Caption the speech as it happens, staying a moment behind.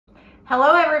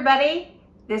Hello everybody,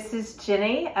 this is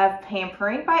Jenny of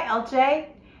Pampering by LJ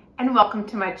and welcome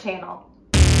to my channel.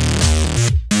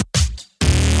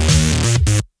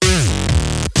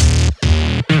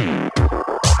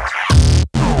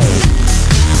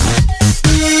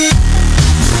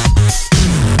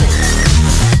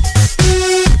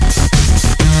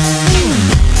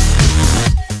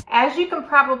 As you can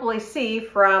probably see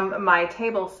from my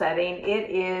table setting, it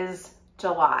is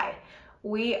July.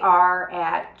 We are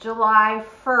at July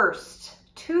 1st,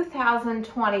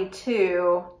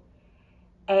 2022,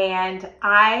 and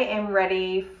I am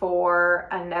ready for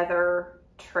another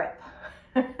trip.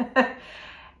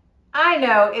 I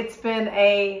know it's been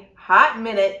a hot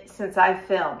minute since I've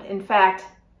filmed. In fact,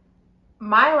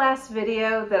 my last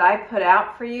video that I put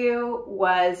out for you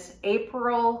was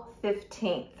April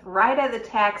 15th, right at the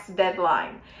tax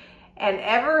deadline. And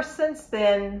ever since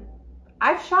then,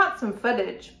 I've shot some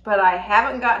footage, but I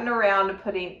haven't gotten around to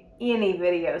putting any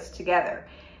videos together.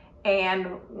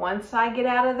 And once I get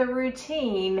out of the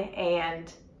routine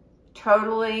and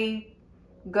totally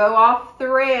go off the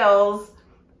rails,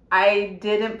 I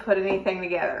didn't put anything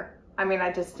together. I mean,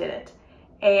 I just didn't.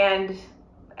 And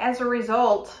as a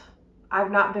result, I've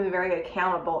not been very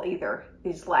accountable either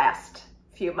these last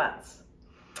few months.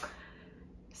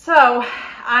 So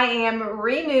I am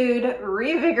renewed,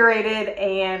 revigorated,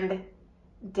 and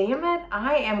damn it,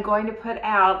 I am going to put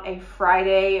out a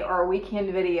Friday or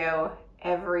weekend video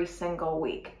every single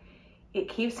week. It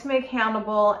keeps me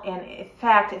accountable, and in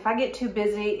fact, if I get too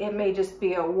busy, it may just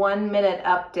be a 1-minute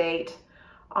update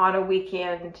on a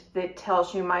weekend that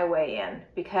tells you my way in,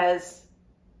 because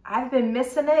I've been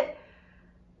missing it.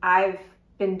 I've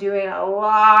been doing a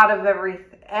lot of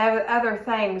other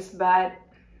things, but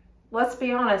let's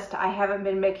be honest, I haven't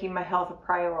been making my health a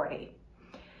priority.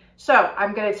 So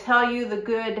I'm going to tell you the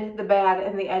good, the bad,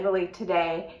 and the ugly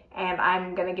today, and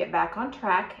I'm going to get back on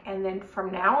track. And then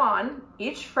from now on,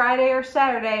 each Friday or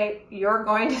Saturday, you're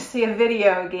going to see a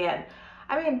video again.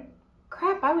 I mean,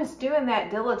 crap, I was doing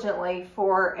that diligently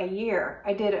for a year.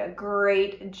 I did a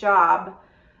great job.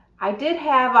 I did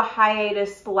have a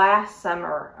hiatus last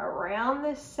summer. Around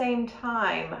this same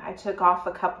time, I took off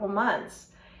a couple months.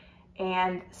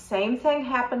 And same thing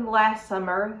happened last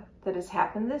summer that has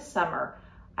happened this summer.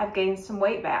 I've gained some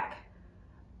weight back.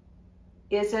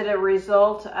 Is it a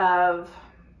result of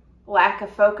lack of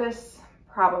focus?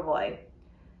 Probably.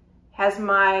 Has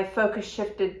my focus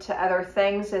shifted to other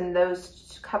things in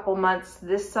those couple months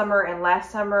this summer and last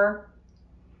summer?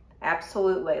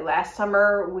 Absolutely. Last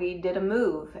summer we did a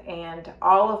move, and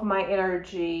all of my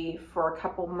energy for a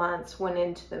couple months went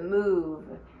into the move,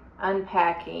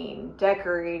 unpacking,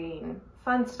 decorating,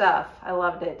 fun stuff. I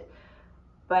loved it.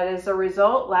 But as a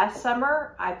result, last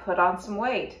summer, I put on some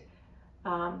weight.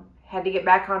 Had to get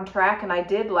back on track, and I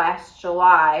did last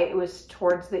July. It was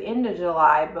towards the end of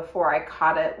July before I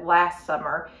caught it last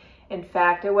summer. In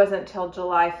fact, it wasn't until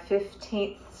July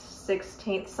 15th,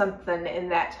 16th, something in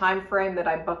that time frame that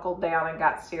I buckled down and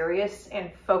got serious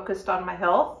and focused on my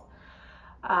health.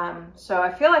 So I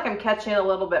feel like I'm catching a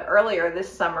little bit earlier this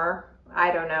summer.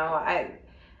 I don't know. I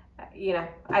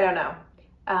don't know.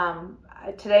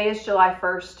 Today is July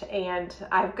 1st, and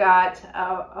I've got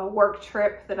a work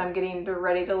trip that I'm getting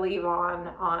ready to leave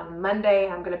on Monday.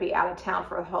 I'm going to be out of town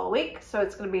for a whole week, so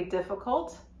it's going to be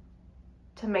difficult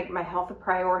to make my health a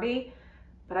priority,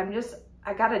 but I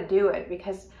got to do it,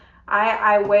 because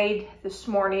I weighed this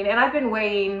morning, and I've been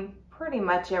weighing pretty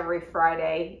much every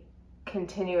Friday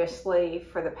continuously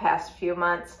for the past few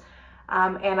months,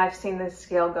 and I've seen the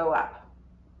scale go up,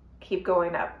 keep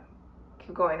going up,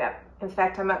 keep going up. In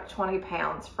fact, I'm up 20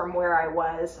 pounds from where I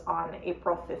was on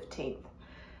April 15th.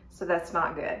 So that's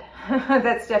not good.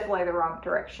 That's definitely the wrong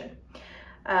direction.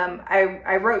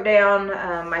 I wrote down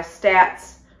my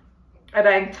stats, and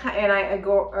I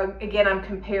go again, I'm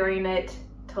comparing it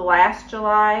to last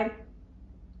July.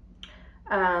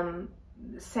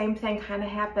 Same thing kind of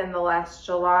happened the last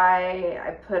July.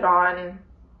 I put on,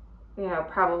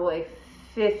 probably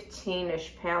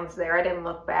 15-ish pounds there. I didn't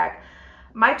look back.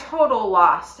 My total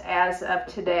loss as of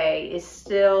today is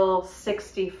still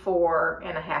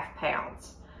 64.5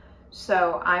 pounds.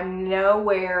 So I'm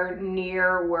nowhere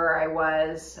near where I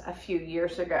was a few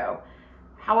years ago.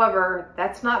 However,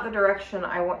 that's not the direction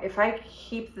I want. If I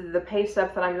keep the pace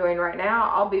up that I'm doing right now,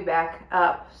 I'll be back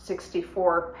up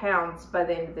 64 pounds by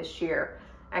the end of this year.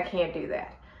 I can't do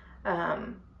that.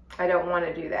 I don't want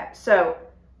to do that. So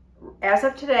as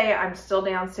of today, I'm still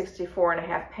down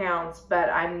 64.5 pounds, but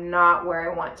I'm not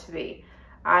where I want to be.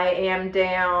 I am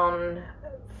down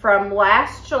from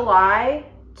last July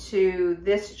to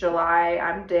this July,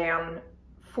 I'm down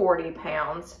 40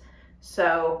 pounds.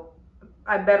 So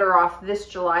I'm better off this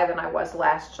July than I was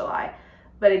last July.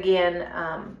 But again,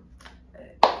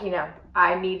 you know,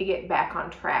 I need to get back on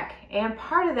track. And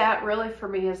part of that really for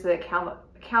me is the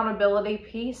accountability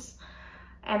piece.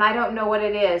 And I don't know what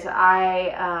it is.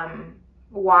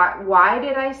 Why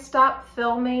did I stop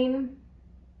filming?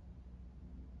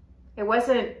 It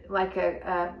wasn't like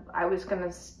I was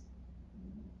gonna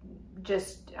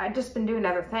I'd just been doing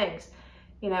other things.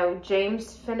 You know,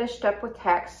 James finished up with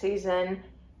tax season,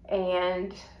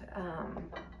 and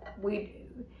we,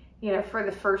 you know, for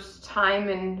the first time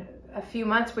in a few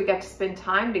months, we got to spend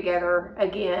time together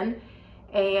again.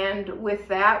 And with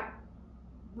that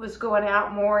was going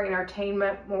out more,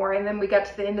 entertainment more. And then we got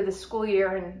to the end of the school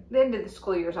year, and the end of the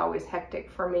school year is always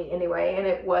hectic for me anyway. And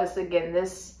it was again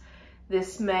this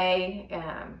May,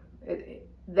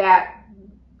 that,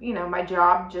 you know, my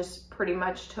job just pretty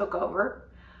much took over.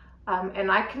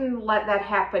 And I can let that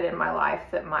happen in my life,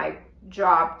 that my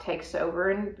job takes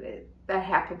over, and that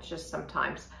happens just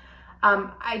sometimes.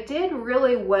 I did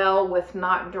really well with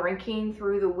not drinking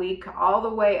through the week all the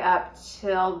way up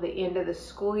till the end of the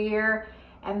school year.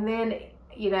 And then,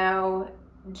 you know,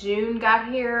 June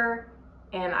got here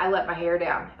and I let my hair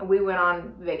down. And we went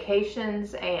on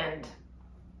vacations, and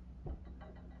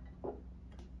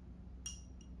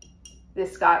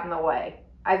this got in the way.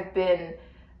 I've been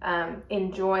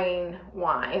enjoying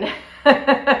wine,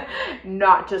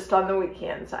 not just on the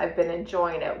weekends. I've been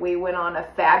enjoying it. We went on a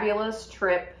fabulous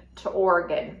trip to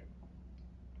Oregon,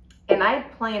 and I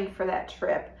had planned for that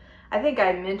trip. I think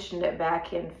I mentioned it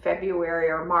back in February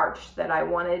or March that I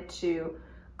wanted to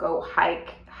go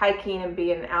hiking and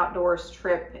be an outdoors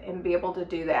trip and be able to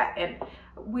do that, and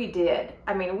we did.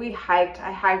 I mean,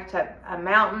 I hiked up a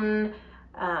mountain.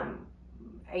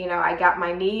 You know, I got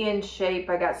my knee in shape.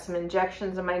 I got some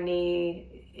injections in my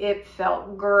knee. It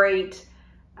felt great.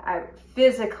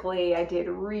 Physically, I did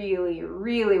really,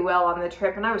 really well on the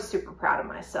trip, and I was super proud of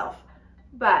myself.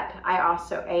 But I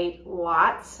also ate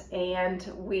lots, and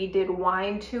we did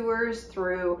wine tours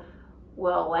through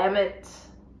Willamette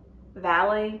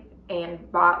Valley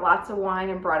and bought lots of wine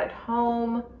and brought it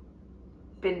home.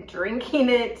 Been drinking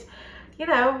it, you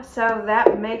know, so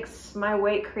that makes my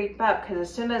weight creep up, because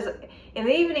as soon as in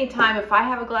the evening time, if I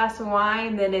have a glass of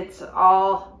wine, then it's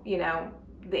all, you know,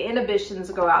 the inhibitions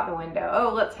go out the window.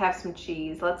 Oh, let's have some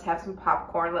cheese. Let's have some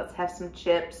popcorn. Let's have some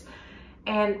chips.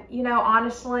 And, you know,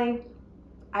 honestly,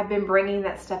 I've been bringing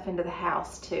that stuff into the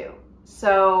house too.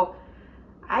 So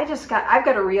I've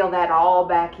got to reel that all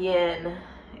back in,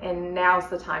 and now's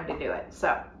the time to do it.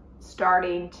 So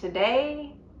starting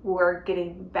today, we're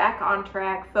getting back on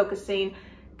track, focusing,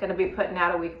 going to be putting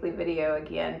out a weekly video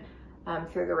again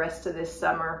through the rest of this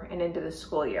summer and into the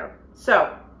school year.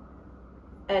 So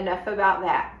enough about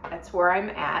that. That's where I'm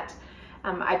at.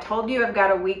 I told you I've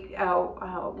got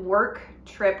a work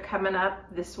trip coming up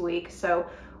this week. So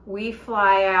we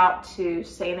fly out to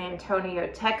San Antonio,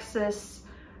 Texas,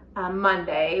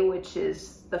 Monday, which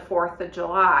is the 4th of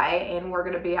July, and we're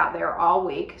going to be out there all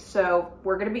week. So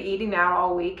we're going to be eating out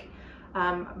all week,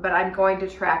 but I'm going to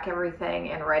track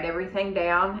everything and write everything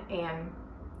down and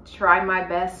try my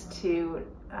best to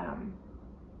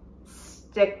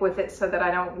stick with it so that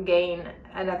I don't gain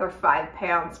another 5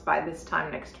 pounds by this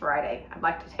time next Friday. I'd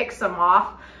like to take some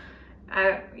off.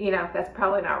 You know, that's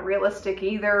probably not realistic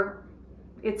either.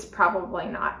 It's probably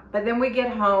not. But then we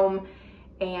get home,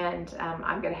 and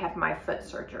I'm going to have my foot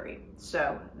surgery.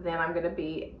 So then I'm going to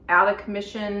be out of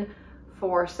commission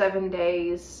for 7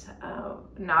 days,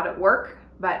 not at work,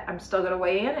 but I'm still going to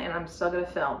weigh in, and I'm still going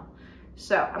to film.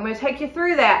 So I'm going to take you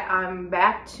through that. I'm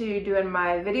back to doing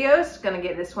my videos. Going to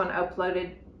get this one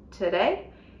uploaded today,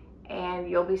 and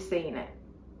you'll be seeing it.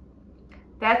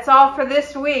 That's all for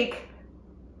this week.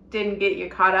 Didn't get you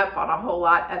caught up on a whole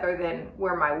lot other than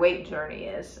where my weight journey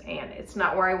is, and it's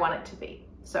not where I want it to be.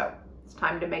 So it's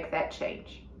time to make that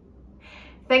change.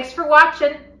 Thanks for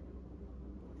watching.